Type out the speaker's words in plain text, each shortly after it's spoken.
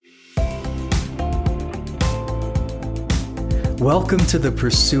Welcome to the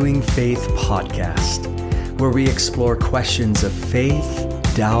Pursuing Faith podcast, where we explore questions of faith,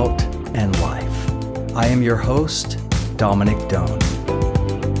 doubt, and life. I am your host, Dominic Doan.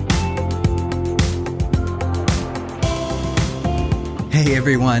 Hey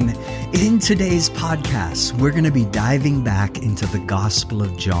everyone, in today's podcast, we're going to be diving back into the Gospel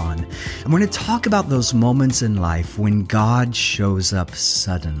of John. And we're going to talk about those moments in life when God shows up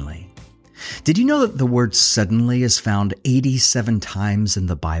suddenly. Did you know that the word suddenly is found 87 times in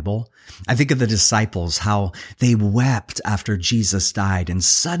the Bible? I think of the disciples, how they wept after Jesus died and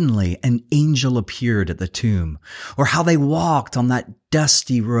suddenly an angel appeared at the tomb. Or how they walked on that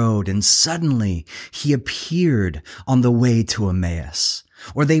dusty road and suddenly he appeared on the way to Emmaus.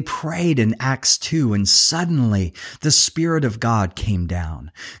 Or they prayed in Acts 2 and suddenly the Spirit of God came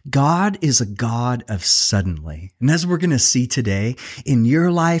down. God is a God of suddenly. And as we're going to see today, in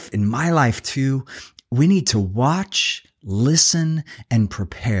your life, in my life too, we need to watch, listen, and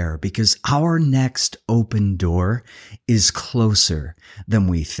prepare because our next open door is closer than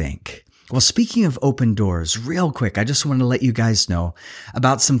we think. Well, speaking of open doors, real quick, I just want to let you guys know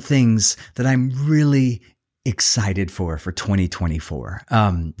about some things that I'm really excited for 2024.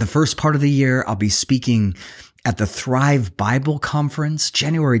 The first part of the year, I'll be speaking at the Thrive Bible Conference,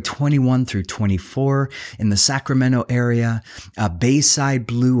 January 21 through 24 in the Sacramento area, Bayside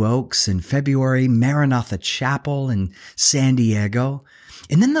Blue Oaks in February, Maranatha Chapel in San Diego.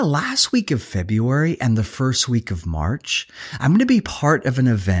 And then the last week of February and the first week of March, I'm going to be part of an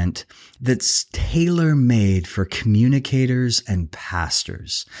event that's tailor-made for communicators and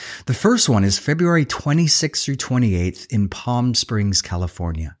pastors. The first one is February 26th through 28th in Palm Springs,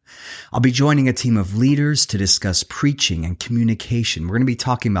 California. I'll be joining a team of leaders to discuss preaching and communication. We're going to be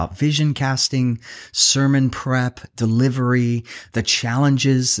talking about vision casting, sermon prep, delivery, the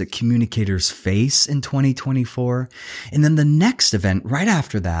challenges that communicators face in 2024. And then the next event right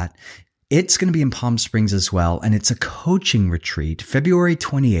after that, it's going to be in Palm Springs as well, and it's a coaching retreat, February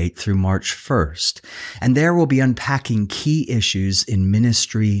 28th through March 1st. And there we'll be unpacking key issues in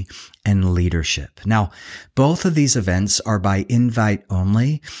ministry and leadership. Now, both of these events are by invite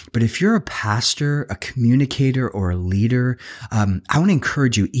only, but if you're a pastor, a communicator, or a leader, I want to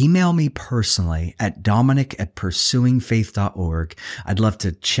encourage you, email me personally at dominic@pursuingfaith.org. I'd love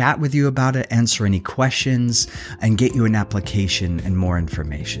to chat with you about it, answer any questions, and get you an application and more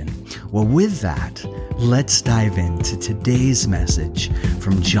information. Well, with that, let's dive into today's message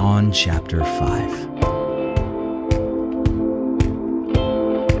from John chapter 5.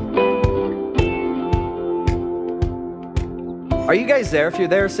 Are you guys there? If you're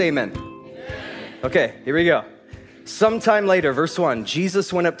there, say amen. Okay, here we go. Sometime later, verse 1,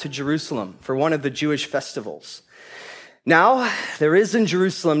 Jesus went up to Jerusalem for one of the Jewish festivals. Now, there is in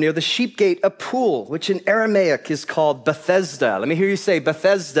Jerusalem near the sheep gate a pool, which in Aramaic is called Bethesda. Let me hear you say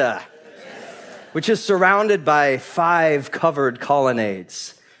Bethesda, which is surrounded by 5 covered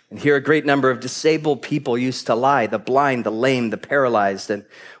colonnades. And here a great number of disabled people used to lie, the blind, the lame, the paralyzed. And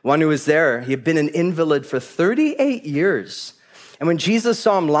one who was there, he had been an invalid for 38 years. And when Jesus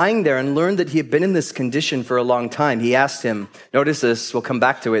saw him lying there and learned that he had been in this condition for a long time, he asked him, notice this, we'll come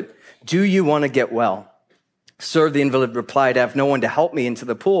back to it, do you want to get well? Sir, the invalid replied, I have no one to help me into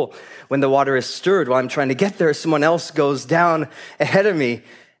the pool when the water is stirred. While I'm trying to get there, someone else goes down ahead of me.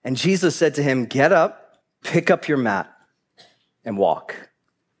 And Jesus said to him, get up, pick up your mat, and walk.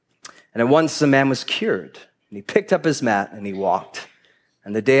 And at once the man was cured. And he picked up his mat and he walked.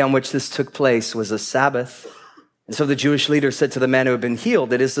 And the day on which this took place was a Sabbath. And so the Jewish leader said to the man who had been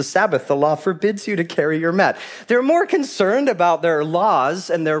healed, it is the Sabbath. The law forbids you to carry your mat. They're more concerned about their laws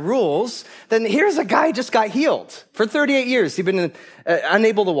and their rules than here's a guy who just got healed. For 38 years, he'd been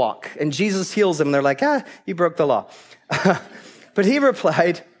unable to walk. And Jesus heals him. And they're like, you broke the law. But he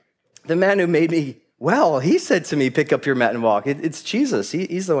replied, the man who made me well, he said to me, pick up your mat and walk. It's Jesus.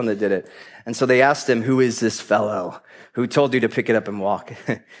 He's the one that did it. And so they asked him, who is this fellow who told you to pick it up and walk?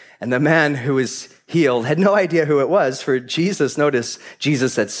 And the man who was healed had no idea who it was, for Jesus, notice,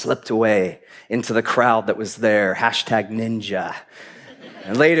 Jesus had slipped away into the crowd that was there, #ninja.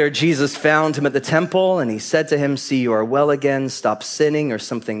 And later, Jesus found him at the temple, and he said to him, see, you are well again, stop sinning, or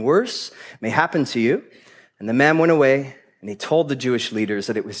something worse may happen to you. And the man went away, and he told the Jewish leaders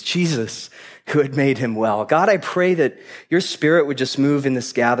that it was Jesus who had made him well. God, I pray that your Spirit would just move in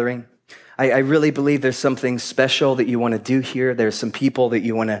this gathering. I really believe there's something special that you want to do here. There's some people that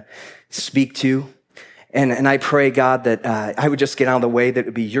you want to speak to. And I pray, God, that I would just get out of the way, that it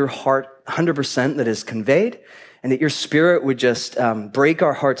would be your heart 100% that is conveyed, and that your Spirit would just break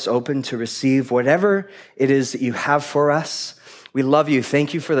our hearts open to receive whatever it is that you have for us. We love you.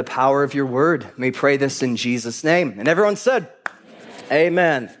 Thank you for the power of your word. May pray this in Jesus' name. And everyone said,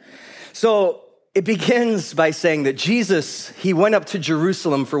 Amen. So it begins by saying that Jesus, he went up to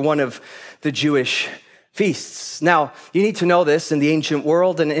Jerusalem for one of the Jewish feasts. Now, you need to know this in the ancient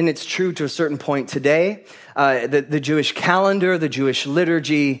world, and it's true to a certain point today. The Jewish calendar, the Jewish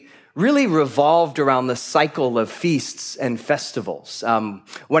liturgy really revolved around the cycle of feasts and festivals.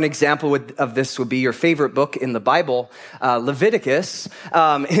 One example of this would be your favorite book in the Bible, Leviticus.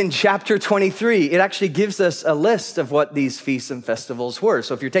 In chapter 23, it actually gives us a list of what these feasts and festivals were.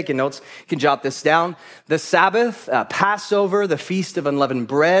 So if you're taking notes, you can jot this down. The Sabbath, Passover, the Feast of Unleavened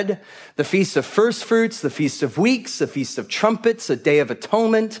Bread, the Feast of First Fruits, the Feast of Weeks, the Feast of Trumpets, a Day of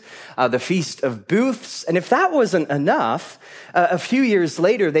Atonement, the Feast of Booths. And if that wasn't enough, a few years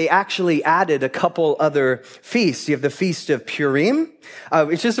later, they actually added a couple other feasts. You have the Feast of Purim,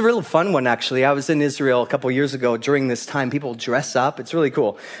 which is a real fun one, actually. I was in Israel a couple years ago during this time. People dress up. It's really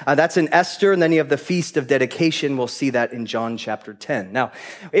cool. That's in Esther. And then you have the Feast of Dedication. We'll see that in John chapter 10. Now,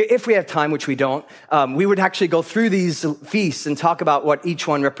 if we have time, which we don't, we would actually go through these feasts and talk about what each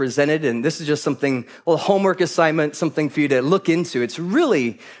one represented. And this is just something, a little homework assignment, something for you to look into. It's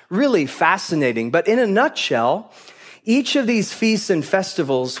really, really fascinating. But in a nutshell, each of these feasts and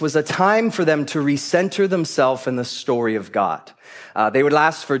festivals was a time for them to recenter themselves in the story of God. They would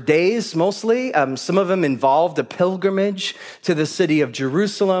last for days, mostly. Some of them involved a pilgrimage to the city of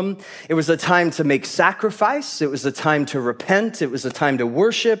Jerusalem. It was a time to make sacrifice. It was a time to repent. It was a time to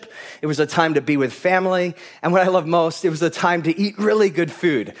worship. It was a time to be with family. And what I love most, it was a time to eat really good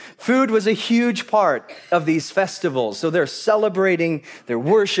food. Food was a huge part of these festivals. So they're celebrating, they're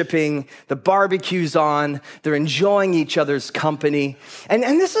worshiping, the barbecue's on, they're enjoying each other's company. And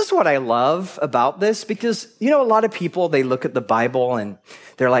this is what I love about this, because, a lot of people, they look at the Bible and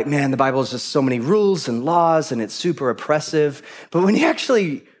they're like, man, the Bible is just so many rules and laws and it's super oppressive. But when you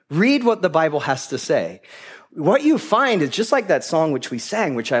actually read what the Bible has to say, what you find is just like that song which we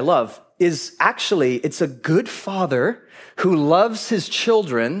sang, which I love, is actually, it's a good father who loves his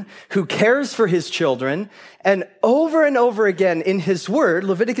children, who cares for his children. And over again in his word,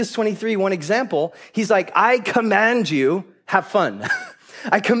 Leviticus 23, one example, he's like, I command you, have fun.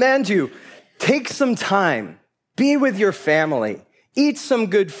 I command you, take some time, be with your family, eat some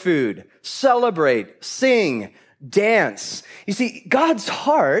good food, celebrate, sing, dance. You see, God's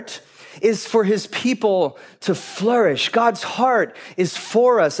heart is for his people to flourish. God's heart is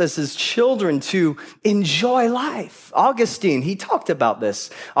for us as his children to enjoy life. Augustine, he talked about this.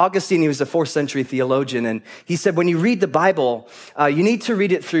 Augustine, he was a 4th century theologian, and he said, when you read the Bible, you need to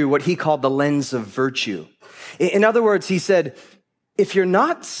read it through what he called the lens of virtue. In other words, he said, if you're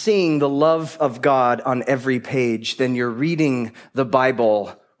not seeing the love of God on every page, then you're reading the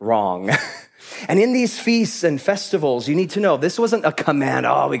Bible wrong. And in these feasts and festivals, you need to know this wasn't a command.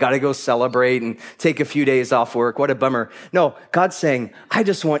 Oh, we got to go celebrate and take a few days off work. What a bummer. No, God's saying, I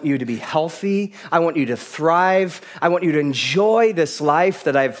just want you to be healthy. I want you to thrive. I want you to enjoy this life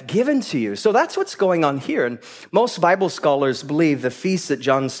that I've given to you. So that's what's going on here. And most Bible scholars believe the feast that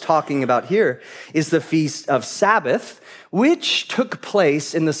John's talking about here is the Feast of Sabbath, which took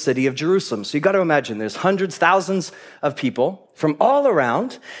place in the city of Jerusalem. So you got to imagine there's hundreds, thousands of people from all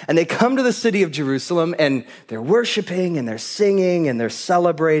around, and they come to the city of Jerusalem and they're worshiping and they're singing and they're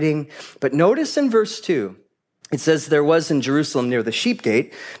celebrating. But notice in verse 2, it says there was in Jerusalem near the sheep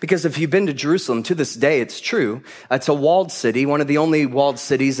gate, because if you've been to Jerusalem, to this day, it's true. It's a walled city, one of the only walled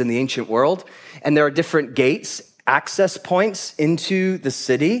cities in the ancient world. And there are different gates, access points into the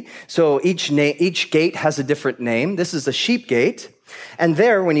city. So each gate has a different name. This is the sheep gate. And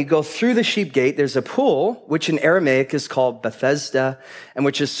there, when you go through the sheep gate, there's a pool, which in Aramaic is called Bethesda, and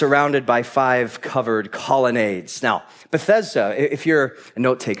which is surrounded by 5 covered colonnades. Now, Bethesda, if you're a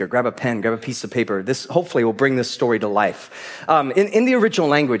note taker, grab a pen, grab a piece of paper. This hopefully will bring this story to life. In the original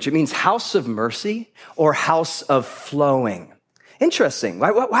language, it means house of mercy or house of flowing. Interesting.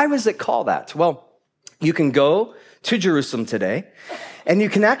 Why was it called that? Well, you can go to Jerusalem today, and you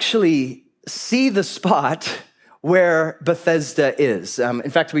can actually see the spot where Bethesda is. In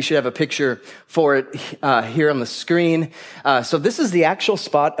fact, we should have a picture for it here on the screen. So this is the actual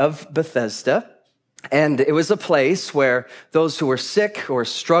spot of Bethesda. And it was a place where those who were sick or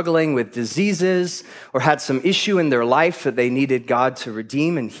struggling with diseases or had some issue in their life that they needed God to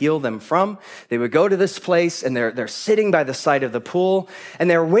redeem and heal them from, they would go to this place, and they're sitting by the side of the pool,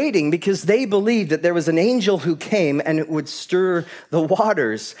 and they're waiting because they believed that there was an angel who came and it would stir the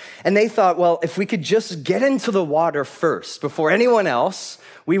waters. And they thought, well, if we could just get into the water first before anyone else,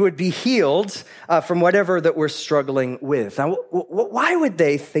 we would be healed from whatever that we're struggling with. Now, why would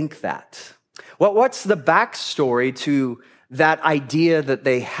they think that? Well, what's the backstory to that idea that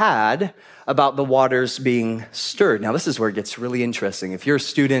they had about the waters being stirred. Now, this is where it gets really interesting. If you're a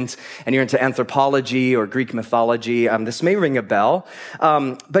student and you're into anthropology or Greek mythology, this may ring a bell.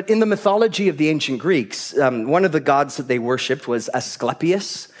 But in the mythology of the ancient Greeks, one of the gods that they worshipped was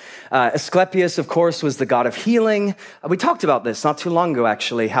Asclepius. Asclepius, of course, was the god of healing. We talked about this not too long ago,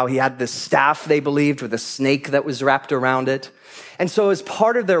 actually, how he had this staff, they believed, with a snake that was wrapped around it. And so as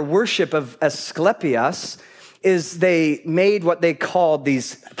part of their worship of Asclepius, is they made what they called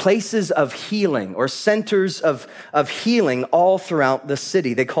these places of healing or centers of healing all throughout the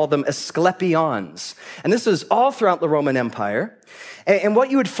city. They called them Asclepions. And this was all throughout the Roman Empire. And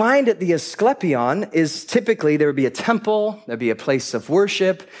what you would find at the Asclepion is typically there would be a temple, there'd be a place of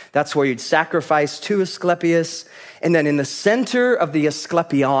worship. That's where you'd sacrifice to Asclepius. And then in the center of the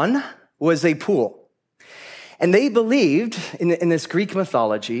Asclepion was a pool. And they believed in this Greek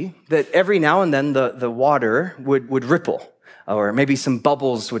mythology that every now and then the water would ripple, or maybe some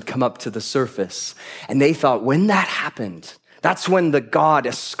bubbles would come up to the surface. And they thought when that happened, that's when the god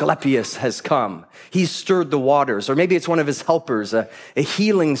Asclepius has come. He's stirred the waters, or maybe it's one of his helpers, a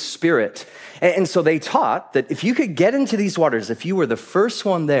healing spirit. And so they taught that if you could get into these waters, if you were the first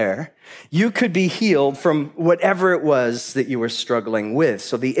one there, you could be healed from whatever it was that you were struggling with.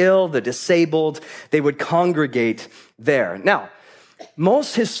 So the ill, the disabled, they would congregate there. Now,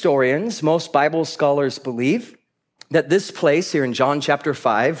 most historians, most Bible scholars believe that this place here in John chapter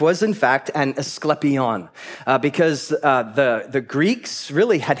 5 was in fact an Asclepion, because the Greeks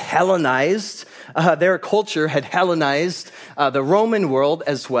really had Hellenized, their culture had Hellenized the Roman world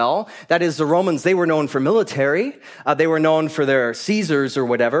as well. That is, the Romans, they were known for military, they were known for their Caesars or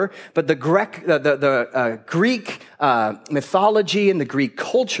whatever, but the Greek mythology and the Greek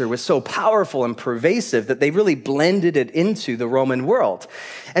culture was so powerful and pervasive that they really blended it into the Roman world.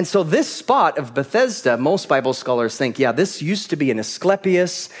 And so this spot of Bethesda, most Bible scholars think, yeah, this used to be an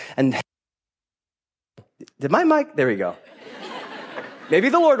Asclepius. And did my mic? There we go. Maybe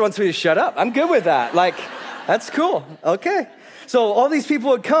the Lord wants me to shut up. I'm good with that. That's cool. Okay. So all these people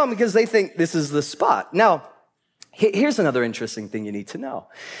would come because they think this is the spot. Now, here's another interesting thing you need to know,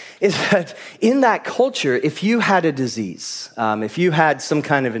 is that in that culture, if you had a disease, if you had some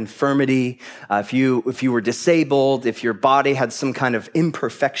kind of infirmity, if you were disabled, if your body had some kind of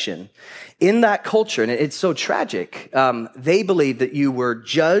imperfection, in that culture, and it's so tragic, they believed that you were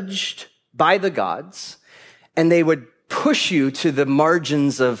judged by the gods, and they would push you to the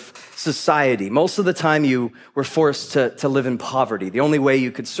margins of society. Most of the time, you were forced to live in poverty. The only way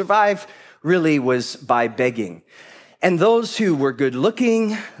you could survive really was by begging. And those who were good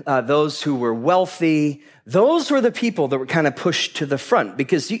looking, those who were wealthy, those were the people that were kind of pushed to the front,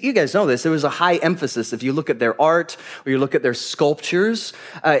 because you guys know this. There was a high emphasis. If you look at their art or you look at their sculptures,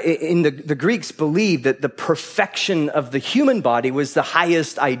 the Greeks believed that the perfection of the human body was the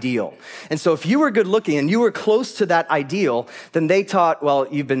highest ideal. And so if you were good looking and you were close to that ideal, then they taught, well,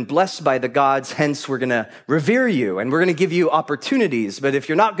 you've been blessed by the gods, hence we're going to revere you and we're going to give you opportunities. But if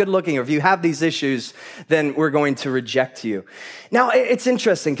you're not good looking or if you have these issues, then we're going to reject you. Now, it's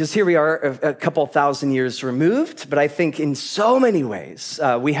interesting because here we are a couple thousand years removed, but I think in so many ways,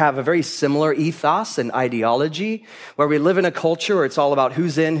 we have a very similar ethos and ideology where we live in a culture where it's all about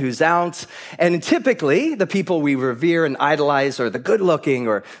who's in, who's out. And typically, the people we revere and idolize are the good looking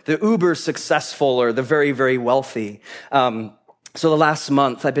or the uber successful or the very, very wealthy. So the last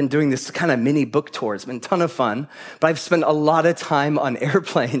month, I've been doing this kind of mini book tour. It's been a ton of fun, but I've spent a lot of time on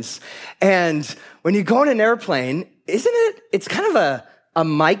airplanes. And when you go on an airplane, it's kind of a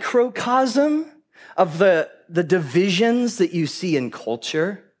microcosm of the divisions that you see in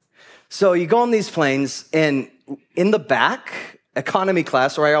culture. So you go on these planes, and in the back, economy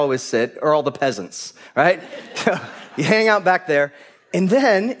class, where I always sit, are all the peasants, right? So you hang out back there. And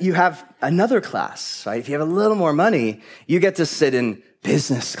then you have another class, right? If you have a little more money, you get to sit in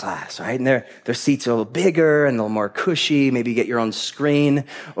business class, right? And their seats are a little bigger and a little more cushy. Maybe you get your own screen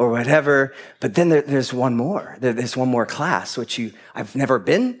or whatever. But then there's one more. There's one more class, which I've never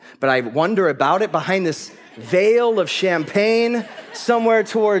been, but I wonder about it. Behind this veil of champagne, somewhere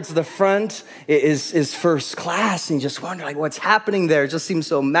towards the front is first class. And you just wonder, what's happening there? It just seems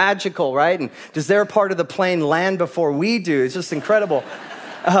so magical, right? And does their part of the plane land before we do? It's just incredible.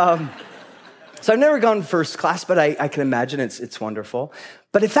 So I've never gone first class, but I can imagine it's wonderful.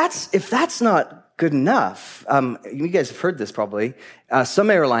 But if that's not good enough, you guys have heard this probably, some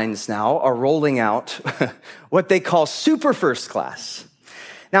airlines now are rolling out what they call super first class.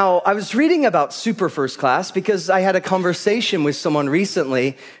 Now, I was reading about super first class because I had a conversation with someone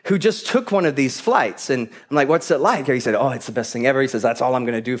recently who just took one of these flights. And I'm like, what's it like? He said, oh, it's the best thing ever. He says, that's all I'm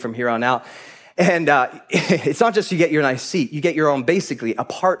going to do from here on out. And it's not just you get your nice seat, you get your own, basically,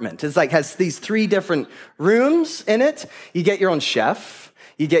 apartment. It's like has these 3 different rooms in it. You get your own chef,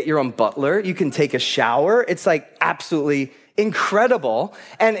 you get your own butler, you can take a shower. It's like absolutely incredible.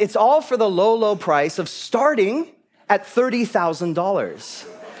 And it's all for the low, low price of starting at $30,000.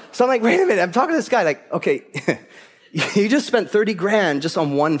 So I'm like, wait a minute, I'm talking to this guy like, okay, you just spent 30 grand just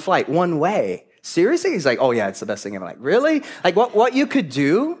on one flight, one way. Seriously? He's like, oh yeah, it's the best thing ever. I'm like, really? Like what you could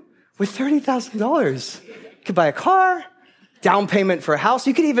do with $30,000? You could buy a car, down payment for a house.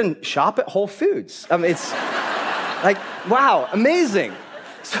 You could even shop at Whole Foods. I mean, it's like, wow, amazing.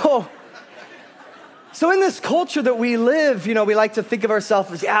 So in this culture that we live, we like to think of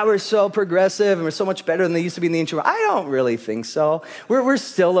ourselves as, yeah, we're so progressive and we're so much better than they used to be in the ancient world. I don't really think so. We're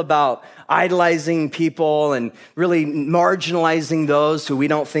still about idolizing people and really marginalizing those who we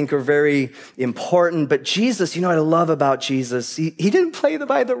don't think are very important. But Jesus, what I love about Jesus, he didn't play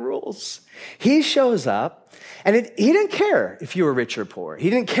by the rules. He shows up and he didn't care if you were rich or poor.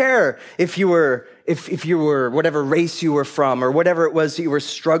 He didn't care if you were whatever race you were from or whatever it was that you were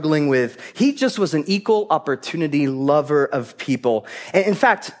struggling with. He just was an equal opportunity lover of people. And in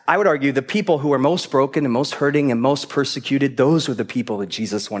fact, I would argue the people who are most broken and most hurting and most persecuted, those were the people that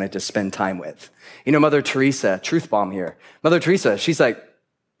Jesus wanted to spend time with. Mother Teresa, truth bomb here. Mother Teresa, she's like,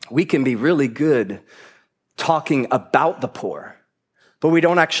 we can be really good talking about the poor, but we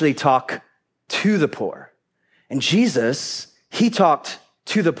don't actually talk to the poor. And Jesus, he talked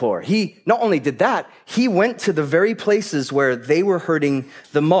to the poor. He not only did that, he went to the very places where they were hurting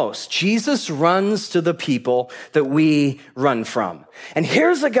the most. Jesus runs to the people that we run from. And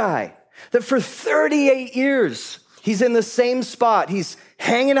here's a guy that for 38 years, he's in the same spot. He's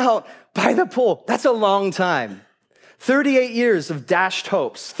hanging out by the pool. That's a long time. 38 years of dashed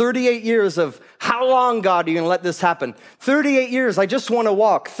hopes. 38 years of how long, God, are you going to let this happen? 38 years, I just want to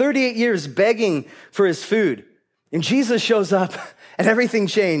walk. 38 years begging for his food. And Jesus shows up and everything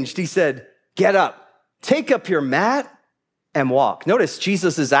changed. He said, get up, take up your mat and walk. Notice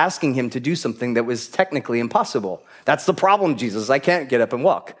Jesus is asking him to do something that was technically impossible. That's the problem, Jesus. I can't get up and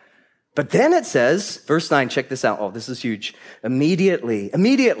walk. But then it says, verse 9, check this out. Oh, this is huge. Immediately,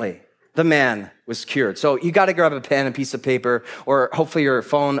 the man was cured. So you got to grab a pen, a piece of paper, or hopefully your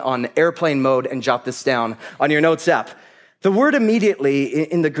phone on airplane mode and jot this down on your notes app. The word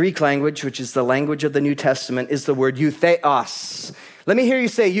immediately in the Greek language, which is the language of the New Testament, is the word eutheos. Let me hear you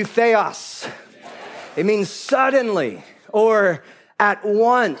say eutheos. It means suddenly or at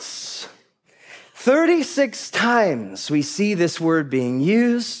once. 36 times we see this word being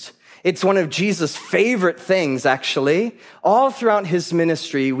used. It's one of Jesus' favorite things, actually. All throughout his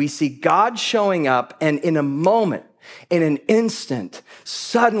ministry, we see God showing up, and in a moment, in an instant,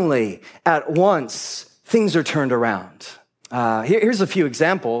 suddenly, at once, things are turned around. Here's a few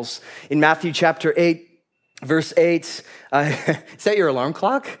examples. In Matthew chapter 8, verse 8, is that your alarm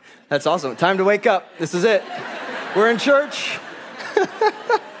clock? That's awesome. Time to wake up. This is it. We're in church.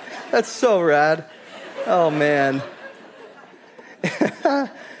 That's so rad. Oh, man.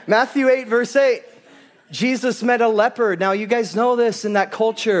 Matthew 8, verse 8, Jesus met a leper. Now, you guys know this in that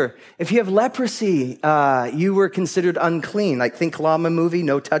culture. If you have leprosy, you were considered unclean. Like, think Llama movie,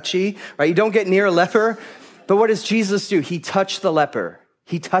 no touchy, right? You don't get near a leper. But what does Jesus do? He touched the leper.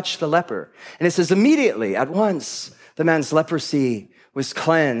 He touched the leper. And it says immediately, at once, the man's leprosy was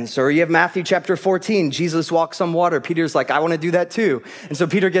cleansed. Or you have Matthew chapter 14. Jesus walks on water. Peter's like, I want to do that too. And so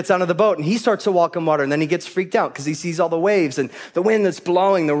Peter gets out of the boat and he starts to walk on water. And then he gets freaked out because he sees all the waves and the wind that's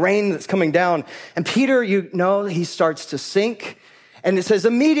blowing, the rain that's coming down. And Peter, he starts to sink. And it says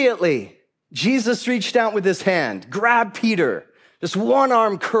immediately, Jesus reached out with his hand, grabbed Peter. Just one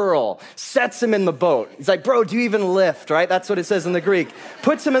arm curl, sets him in the boat. He's like, bro, do you even lift, right? That's what it says in the Greek.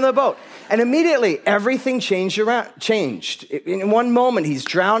 Puts him in the boat. And immediately, everything changed. In one moment, he's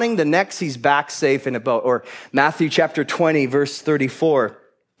drowning. The next, he's back safe in a boat. Or Matthew chapter 20, verse 34.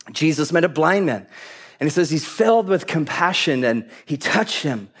 Jesus met a blind man. And it says he's filled with compassion. And he touched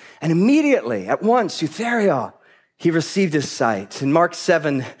him. And immediately, at once, eutheria, he received his sight. In Mark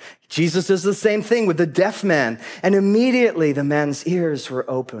 7, Jesus does the same thing with the deaf man. And immediately the man's ears were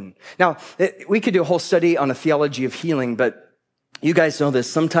open. Now, we could do a whole study on a theology of healing, but you guys know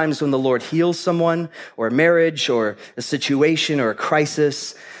this. Sometimes when the Lord heals someone or a marriage or a situation or a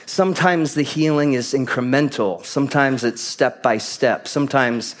crisis, sometimes the healing is incremental. Sometimes it's step by step.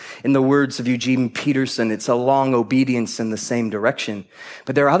 Sometimes, in the words of Eugene Peterson, it's a long obedience in the same direction.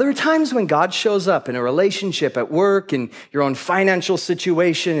 But there are other times when God shows up in a relationship, at work, in your own financial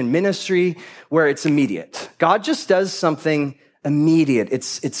situation, in ministry, where it's immediate. God just does something immediate.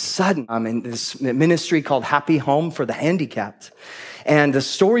 It's sudden. In this ministry called Happy Home for the Handicapped. And the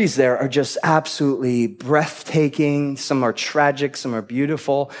stories there are just absolutely breathtaking. Some are tragic, some are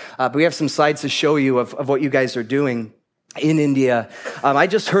beautiful. But we have some slides to show you of what you guys are doing in India. I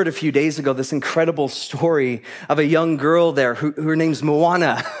just heard a few days ago this incredible story of a young girl there who her name's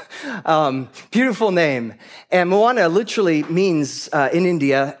Moana. Beautiful name. And Moana literally means, in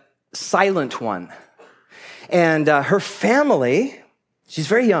India, silent one. And her family, she's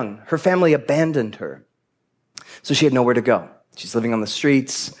very young, her family abandoned her. So she had nowhere to go. She's living on the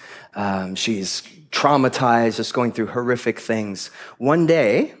streets. She's traumatized, just going through horrific things. One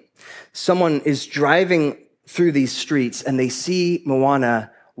day, someone is driving through these streets and they see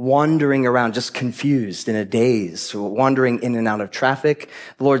Moana wandering around, just confused, in a daze, wandering in and out of traffic.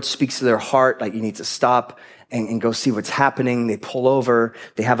 The Lord speaks to their heart, like, you need to stop and go see what's happening. They pull over,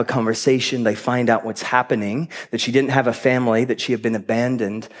 they have a conversation, they find out what's happening, that she didn't have a family, that she had been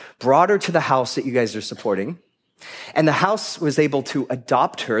abandoned, brought her to the house that you guys are supporting. And the house was able to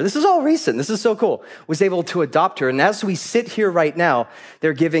adopt her. This is all recent. This is so cool. Was able to adopt her. And as we sit here right now,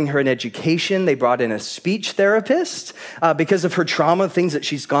 they're giving her an education. They brought in a speech therapist because of her trauma, things that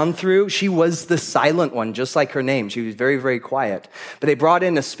she's gone through. She was the silent one, just like her name. She was very, very quiet. But they brought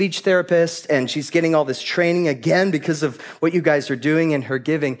in a speech therapist, and she's getting all this training again because of what you guys are doing and her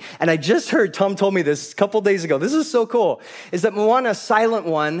giving. And I just heard, Tom told me this a couple days ago. This is so cool, is that Moana, silent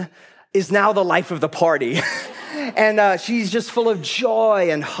one, is now the life of the party. And she's just full of joy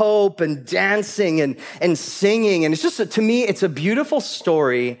and hope and dancing and singing. And it's just, to me, it's a beautiful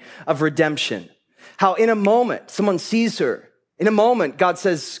story of redemption. How in a moment, someone sees her. In a moment, God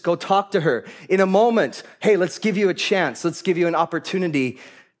says, go talk to her. In a moment, hey, let's give you a chance. Let's give you an opportunity.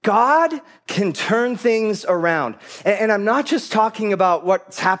 God can turn things around. And I'm not just talking about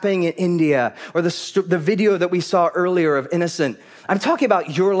what's happening in India or the video that we saw earlier of Innocent. I'm talking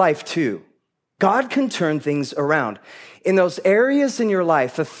about your life too. God can turn things around. In those areas in your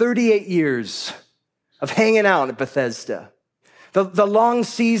life, the 38 years of hanging out at Bethesda, the long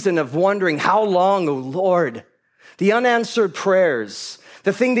season of wondering, how long, oh Lord? The unanswered prayers,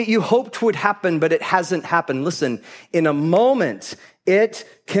 the thing that you hoped would happen, but it hasn't happened. Listen, in a moment, it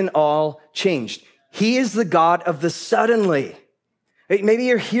can all change. He is the God of the suddenly. Maybe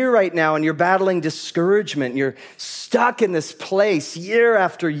you're here right now and you're battling discouragement. You're stuck in this place year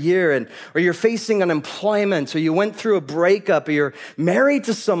after year, or you're facing unemployment, or you went through a breakup, or you're married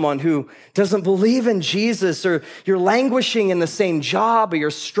to someone who doesn't believe in Jesus, or you're languishing in the same job, or you're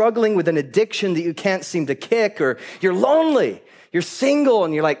struggling with an addiction that you can't seem to kick, or you're lonely. You're single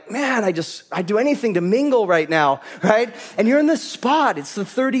and you're like, man, I'd do anything to mingle right now, right? And you're in this spot. It's the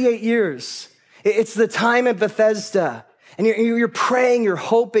 38 years. It's the time at Bethesda. And you're praying, you're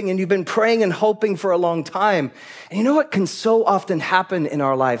hoping, and you've been praying and hoping for a long time. And you know what can so often happen in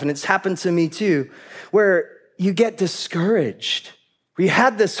our life, and it's happened to me too, where you get discouraged. Where you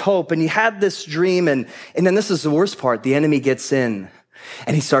had this hope and you had this dream, and then this is the worst part. The enemy gets in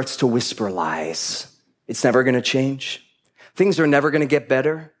and he starts to whisper lies. It's never going to change. Things are never going to get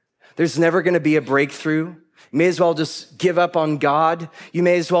better. There's never going to be a breakthrough. You may as well just give up on God. You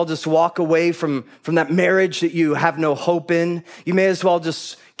may as well just walk away from that marriage that you have no hope in. You may as well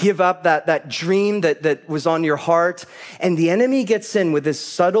just give up that dream that was on your heart. And the enemy gets in with his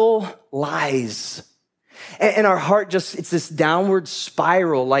subtle lies. And our heart it's this downward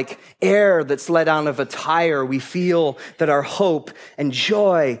spiral, like air that's let out of a tire. We feel that our hope and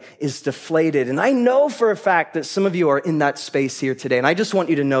joy is deflated. And I know for a fact that some of you are in that space here today. And I just want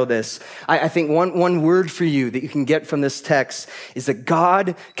you to know this. I think one word for you that you can get from this text is that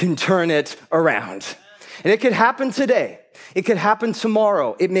God can turn it around. And it could happen today. It could happen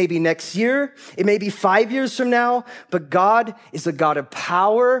tomorrow. It may be next year. It may be 5 years from now. But God is a God of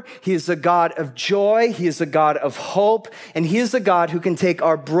power. He is a God of joy. He is a God of hope. And he is a God who can take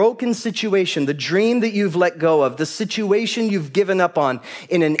our broken situation, the dream that you've let go of, the situation you've given up on,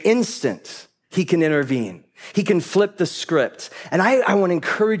 in an instant. He can intervene. He can flip the script. And I want to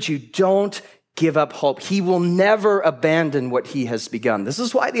encourage you, don't give up hope. He will never abandon what he has begun. This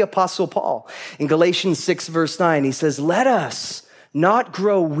is why the Apostle Paul in Galatians 6 verse 9, he says, let us not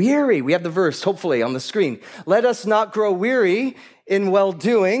grow weary. We have the verse hopefully on the screen. Let us not grow weary in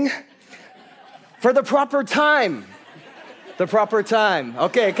well-doing, for the proper time. The proper time.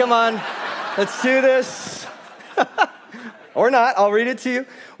 Okay, come on. Let's do this. Or not, I'll read it to you.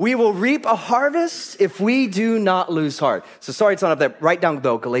 We will reap a harvest if we do not lose heart. So sorry it's not up there. Write down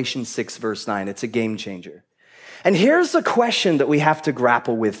though, Galatians 6 verse 9. It's a game changer. And here's the question that we have to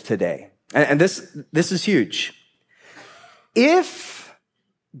grapple with today. And this is huge. If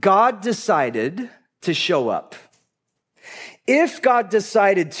God decided to show up, if God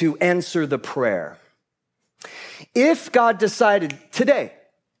decided to answer the prayer, If God decided today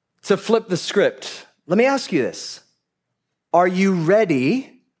to flip the script, let me ask you this. Are you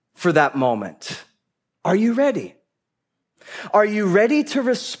ready for that moment? Are you ready? Are you ready to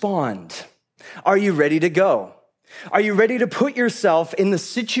respond? Are you ready to go? Are you ready to put yourself in the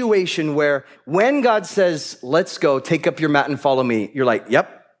situation where when God says, let's go, take up your mat and follow me, you're like,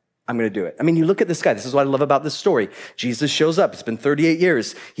 yep, I'm going to do it. I mean, you look at this guy. This is what I love about this story. Jesus shows up. It's been 38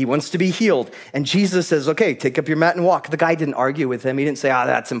 years. He wants to be healed. And Jesus says, okay, take up your mat and walk. The guy didn't argue with him. He didn't say,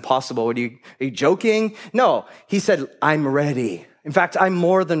 that's impossible. Are you joking? No, he said, I'm ready. In fact, I'm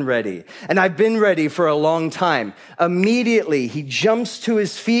more than ready. And I've been ready for a long time. Immediately, he jumps to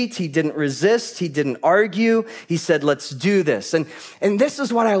his feet. He didn't resist. He didn't argue. He said, let's do this. And this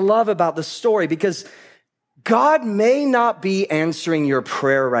is what I love about the story, because God may not be answering your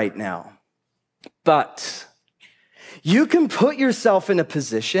prayer right now, but you can put yourself in a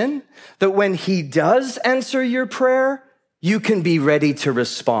position that when he does answer your prayer, you can be ready to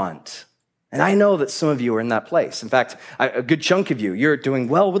respond. And I know that some of you are in that place. In fact, a good chunk of you, you're doing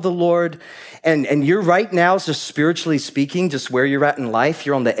well with the Lord, and you're right now, just spiritually speaking, just where you're at in life,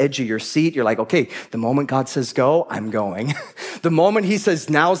 you're on the edge of your seat. You're like, okay, the moment God says go, I'm going. The moment he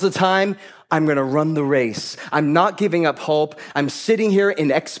says now's the time, I'm going to run the race. I'm not giving up hope. I'm sitting here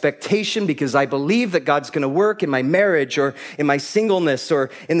in expectation because I believe that God's going to work in my marriage or in my singleness or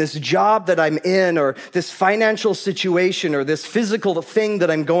in this job that I'm in or this financial situation or this physical thing that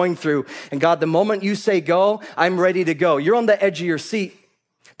I'm going through. And God, the moment you say go, I'm ready to go. You're on the edge of your seat.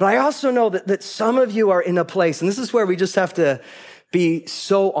 But I also know that some of you are in a place, and this is where we just have to be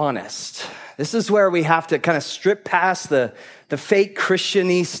so honest. This is where we have to kind of strip past the fake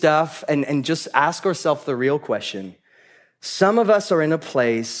Christian-y stuff and just ask ourselves the real question. Some of us are in a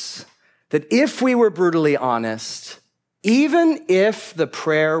place that if we were brutally honest, even if the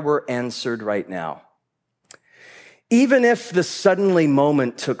prayer were answered right now, even if the suddenly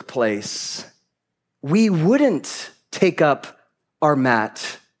moment took place, we wouldn't take up our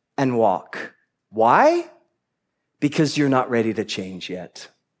mat and walk. Why? Because you're not ready to change yet.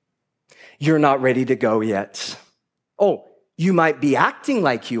 You're not ready to go yet. Oh, you might be acting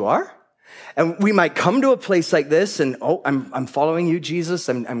like you are. And we might come to a place like this and, I'm following you, Jesus.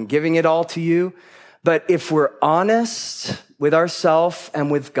 I'm giving it all to you. But if we're honest with ourselves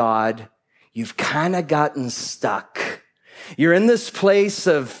and with God, you've kind of gotten stuck. You're in this place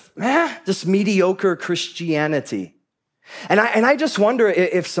of just mediocre Christianity. And I just wonder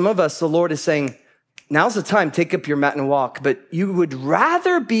if some of us, the Lord is saying, now's the time, take up your mat and walk. But you would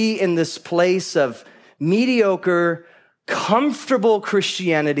rather be in this place of mediocre, comfortable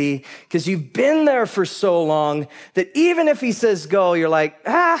Christianity because you've been there for so long that even if he says go, you're like,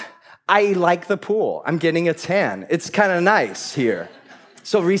 I like the pool. I'm getting a tan. It's kind of nice here.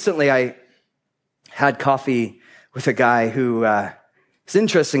 So recently I had coffee with a guy who, it's an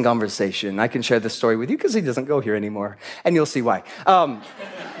interesting conversation. I can share this story with you because he doesn't go here anymore, and you'll see why.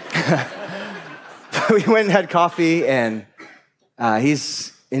 We went and had coffee, and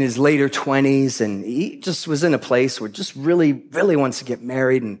he's in his later 20s, and he just was in a place where just really, really wants to get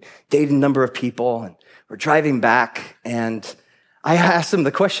married and date a number of people, and we're driving back, and I asked him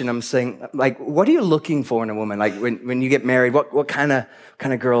the question. I'm saying, like, what are you looking for in a woman? Like, when you get married, what kind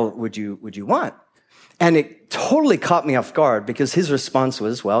of girl would you want? And it totally caught me off guard because his response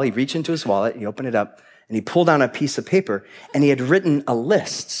was, well, he reached into his wallet, he opened it up, and he pulled out a piece of paper, and he had written a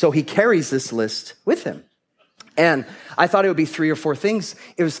list. So he carries this list with him. And I thought it would be 3 or 4 things.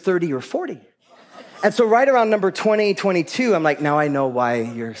 It was 30 or 40. And so right around number 20, 22, I'm like, now I know why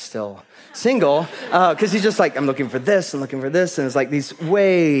you're still single. Because he's just like, I'm looking for this, I'm looking for this. And it's like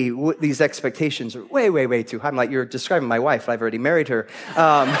these expectations are way, way, way too high. I'm like, you're describing my wife. I've already married her.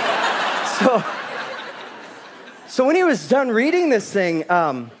 So when he was done reading this thing,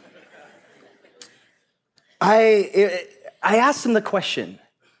 I asked him the question.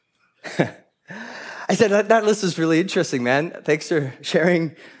 I said, that list is really interesting, man. Thanks for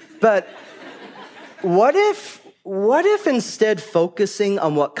sharing. But what if instead focusing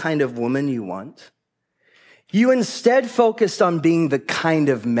on what kind of woman you want, you instead focused on being the kind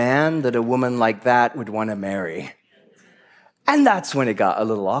of man that a woman like that would want to marry? And that's when it got a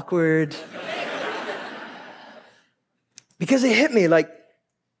little awkward. Because it hit me like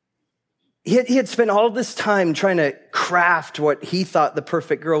he had spent all this time trying to craft what he thought the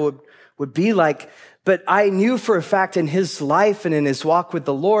perfect girl would be like. But I knew for a fact in his life and in his walk with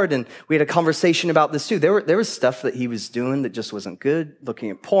the Lord, and we had a conversation about this too, there was stuff that he was doing that just wasn't good, looking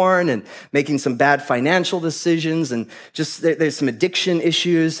at porn and making some bad financial decisions, and just there's some addiction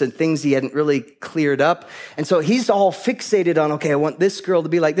issues and things he hadn't really cleared up. And so he's all fixated on, okay, I want this girl to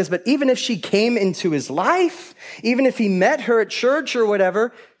be like this. But even if she came into his life, even if he met her at church or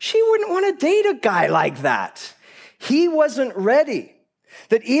whatever, she wouldn't want to date a guy like that. He wasn't ready.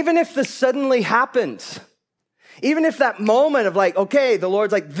 That even if this suddenly happened, even if that moment of like, okay, the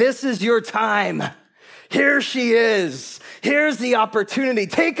Lord's like, this is your time. Here she is. Here's the opportunity.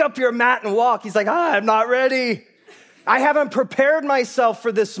 Take up your mat and walk. He's like, I'm not ready. I haven't prepared myself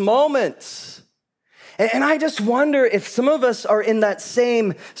for this moment. And I just wonder if some of us are in that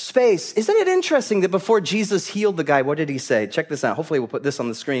same space. Isn't it interesting that before Jesus healed the guy, what did he say? Check this out. Hopefully we'll put this on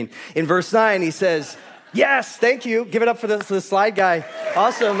the screen. In verse 9, he says, yes, thank you. Give it up for the slide guy.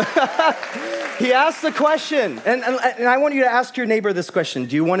 Awesome. He asked the question. And I want you to ask your neighbor this question.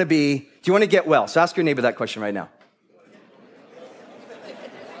 Do you want to get well? So ask your neighbor that question right now.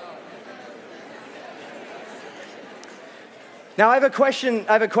 Now I have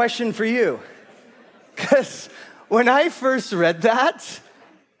a question for you. Because when I first read that,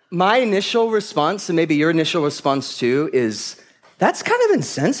 my initial response, and maybe your initial response too, is that's kind of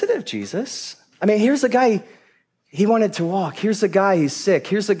insensitive, Jesus. I mean, here's a guy, he wanted to walk. Here's a guy who's sick.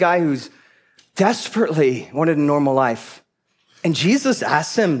 Here's a guy who's desperately wanted a normal life. And Jesus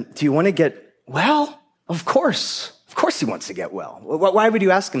asks him, do you want to get well? Of course he wants to get well. Why would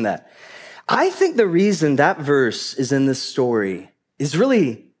you ask him that? I think the reason that verse is in this story is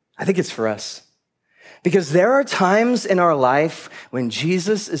really, I think it's for us. Because there are times in our life when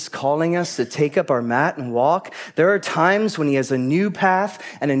Jesus is calling us to take up our mat and walk. There are times when he has a new path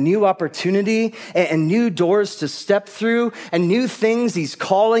and a new opportunity and new doors to step through and new things he's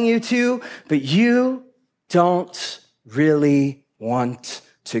calling you to, but you don't really want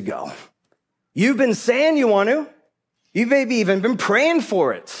to go. You've been saying you want to. You've maybe even been praying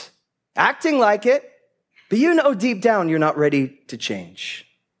for it, acting like it, but you know deep down you're not ready to change.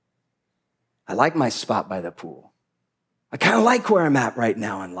 I like my spot by the pool. I kind of like where I'm at right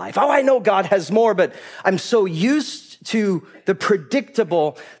now in life. Oh, I know God has more, but I'm so used to the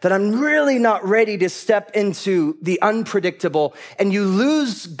predictable that I'm really not ready to step into the unpredictable. And you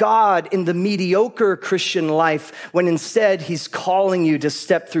lose God in the mediocre Christian life when instead he's calling you to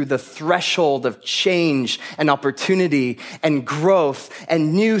step through the threshold of change and opportunity and growth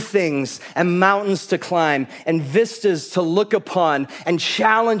and new things and mountains to climb and vistas to look upon and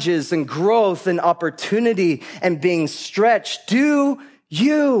challenges and growth and opportunity and being stretched. Do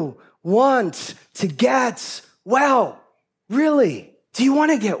you want to get well? Really? Do you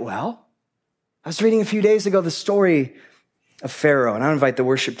want to get well? I was reading a few days ago the story of Pharaoh, and I'll invite the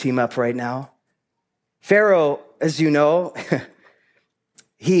worship team up right now. Pharaoh, as you know,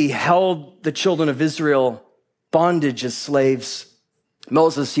 he held the children of Israel bondage as slaves.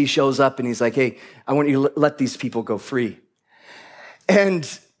 Moses, he shows up and he's like, hey, I want you to let these people go free. And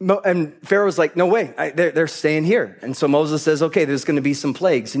Pharaoh's like, no way, they're staying here. And so Moses says, okay, there's going to be some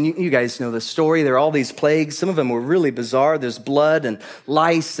plagues. And you guys know the story. There are all these plagues. Some of them were really bizarre. There's blood and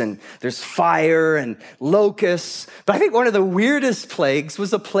lice and there's fire and locusts. But I think one of the weirdest plagues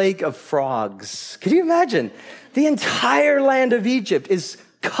was a plague of frogs. Could you imagine? The entire land of Egypt is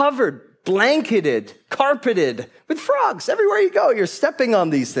covered, blanketed, carpeted with frogs. Everywhere you go, you're stepping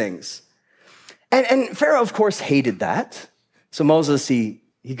on these things. And Pharaoh, of course, hated that. So Moses, he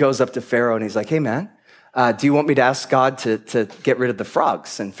goes up to Pharaoh and he's like, hey man, do you want me to ask God to get rid of the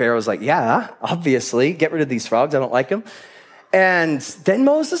frogs? And Pharaoh's like, yeah, obviously, get rid of these frogs. I don't like them. And then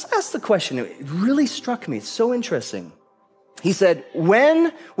Moses asked the question. It really struck me. It's so interesting. He said,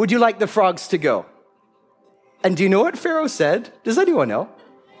 when would you like the frogs to go? And do you know what Pharaoh said? Does anyone know?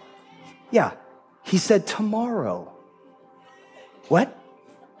 Yeah, he said tomorrow. What?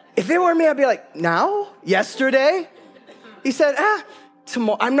 If it were me, I'd be like, now? Yesterday? He said,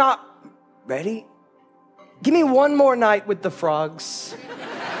 tomorrow. I'm not ready. Give me one more night with the frogs.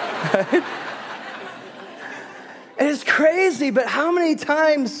 And it's crazy, but how many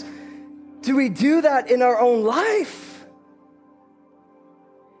times do we do that in our own life?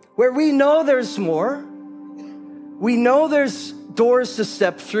 Where we know there's more. We know there's doors to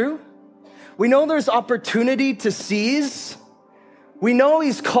step through. We know there's opportunity to seize. We know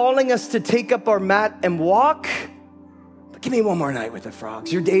he's calling us to take up our mat and walk. But give me one more night with the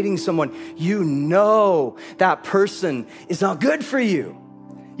frogs. You're dating someone. You know that person is not good for you.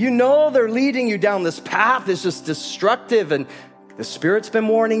 You know they're leading you down this path that's just destructive, and the Spirit's been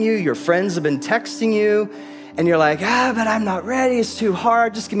warning you. Your friends have been texting you. and you're like, but I'm not ready, it's too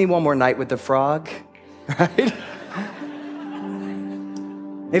hard, just give me one more night with the frog, right?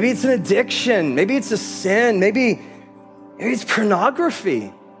 Maybe it's an addiction, maybe it's a sin, maybe it's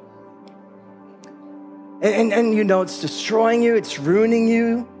pornography. And you know it's destroying you, it's ruining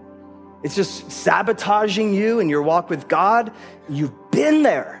you, it's just sabotaging you in your walk with God. You've been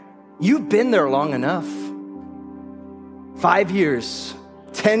there long enough. 5 years,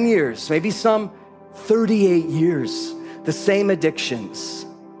 10 years, maybe some 38 years, the same addictions,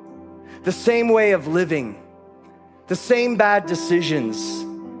 the same way of living, the same bad decisions.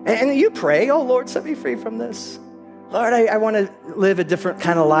 And you pray, oh Lord, set me free from this. Lord, I want to live a different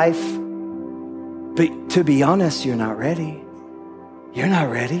kind of life. But to be honest, you're not ready. You're not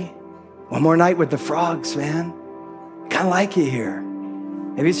ready. One more night with the frogs, man. Kind of like it here.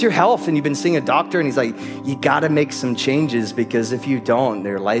 Maybe it's your health and you've been seeing a doctor and he's like, you got to make some changes because if you don't,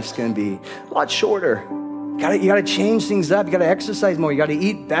 their life's going to be a lot shorter. You got to change things up. You got to exercise more. You got to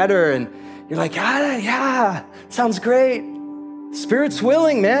eat better. And you're like, yeah, sounds great. Spirit's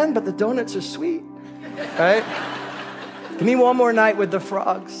willing, man, but the donuts are sweet, right? Give me one more night with the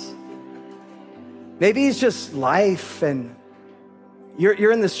frogs. Maybe it's just life and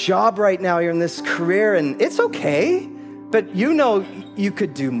you're in this job right now, you're in this career and it's okay, but you know you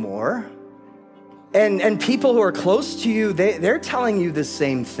could do more. And people who are close to you, they're telling you the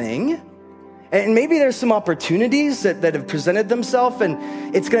same thing. And maybe there's some opportunities that have presented themselves and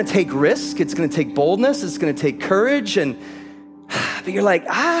it's gonna take risk, it's gonna take boldness, it's gonna take courage. But you're like,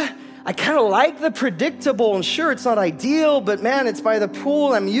 I kind of like the predictable and sure, it's not ideal, but man, it's by the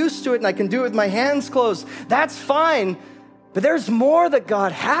pool, I'm used to it and I can do it with my hands closed. That's fine, but there's more that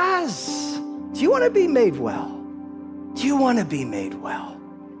God has. Do you want to be made well? Do you want to be made well?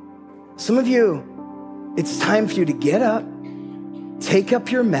 Some of you, it's time for you to get up, take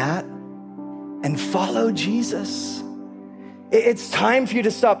up your mat, and follow Jesus. It's time for you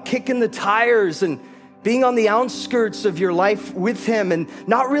to stop kicking the tires and being on the outskirts of your life with him and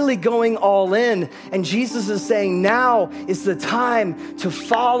not really going all in. And Jesus is saying, now is the time to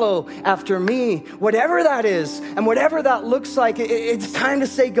follow after me. Whatever that is and whatever that looks like, it's time to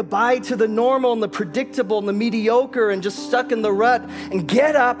say goodbye to the normal and the predictable and the mediocre and just stuck in the rut and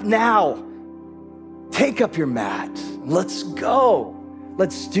get up now. Take up your mat. Let's go.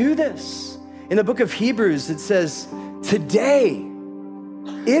 Let's do this. In the book of Hebrews, it says, today,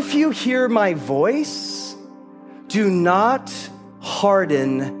 if you hear my voice, do not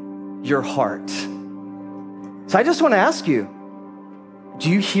harden your heart. So I just want to ask you, do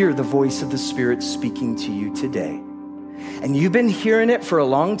you hear the voice of the Spirit speaking to you today? And you've been hearing it for a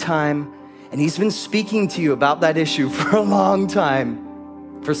long time, and he's been speaking to you about that issue for a long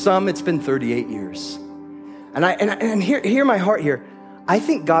time. For some, it's been 38 years. And hear my heart here. I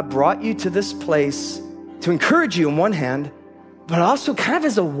think God brought you to this place to encourage you on one hand, but also kind of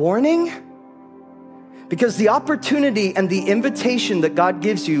as a warning, because the opportunity and the invitation that God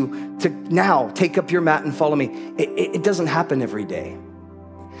gives you to now take up your mat and follow me, it doesn't happen every day.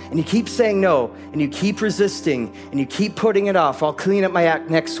 And you keep saying no, and you keep resisting, and you keep putting it off. I'll clean up my act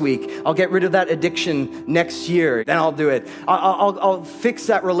next week. I'll get rid of that addiction next year. Then I'll do it. I'll fix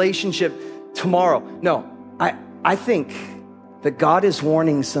that relationship tomorrow. No, I think that God is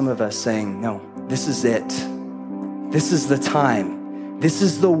warning some of us saying, no, this is it. This is the time. This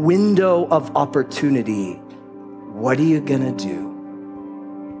is the window of opportunity. What are you gonna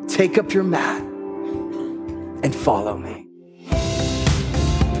do? Take up your mat and follow me.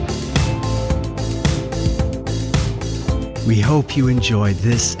 We hope you enjoyed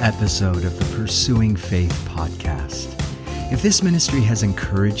this episode of the Pursuing Faith podcast. If this ministry has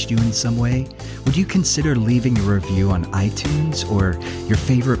encouraged you in some way, would you consider leaving a review on iTunes or your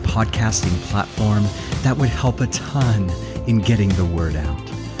favorite podcasting platform? That would help a ton in getting the word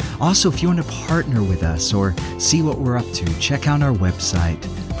out. Also, if you want to partner with us or see what we're up to, check out our website,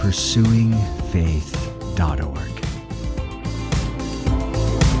 pursuingfaith.org.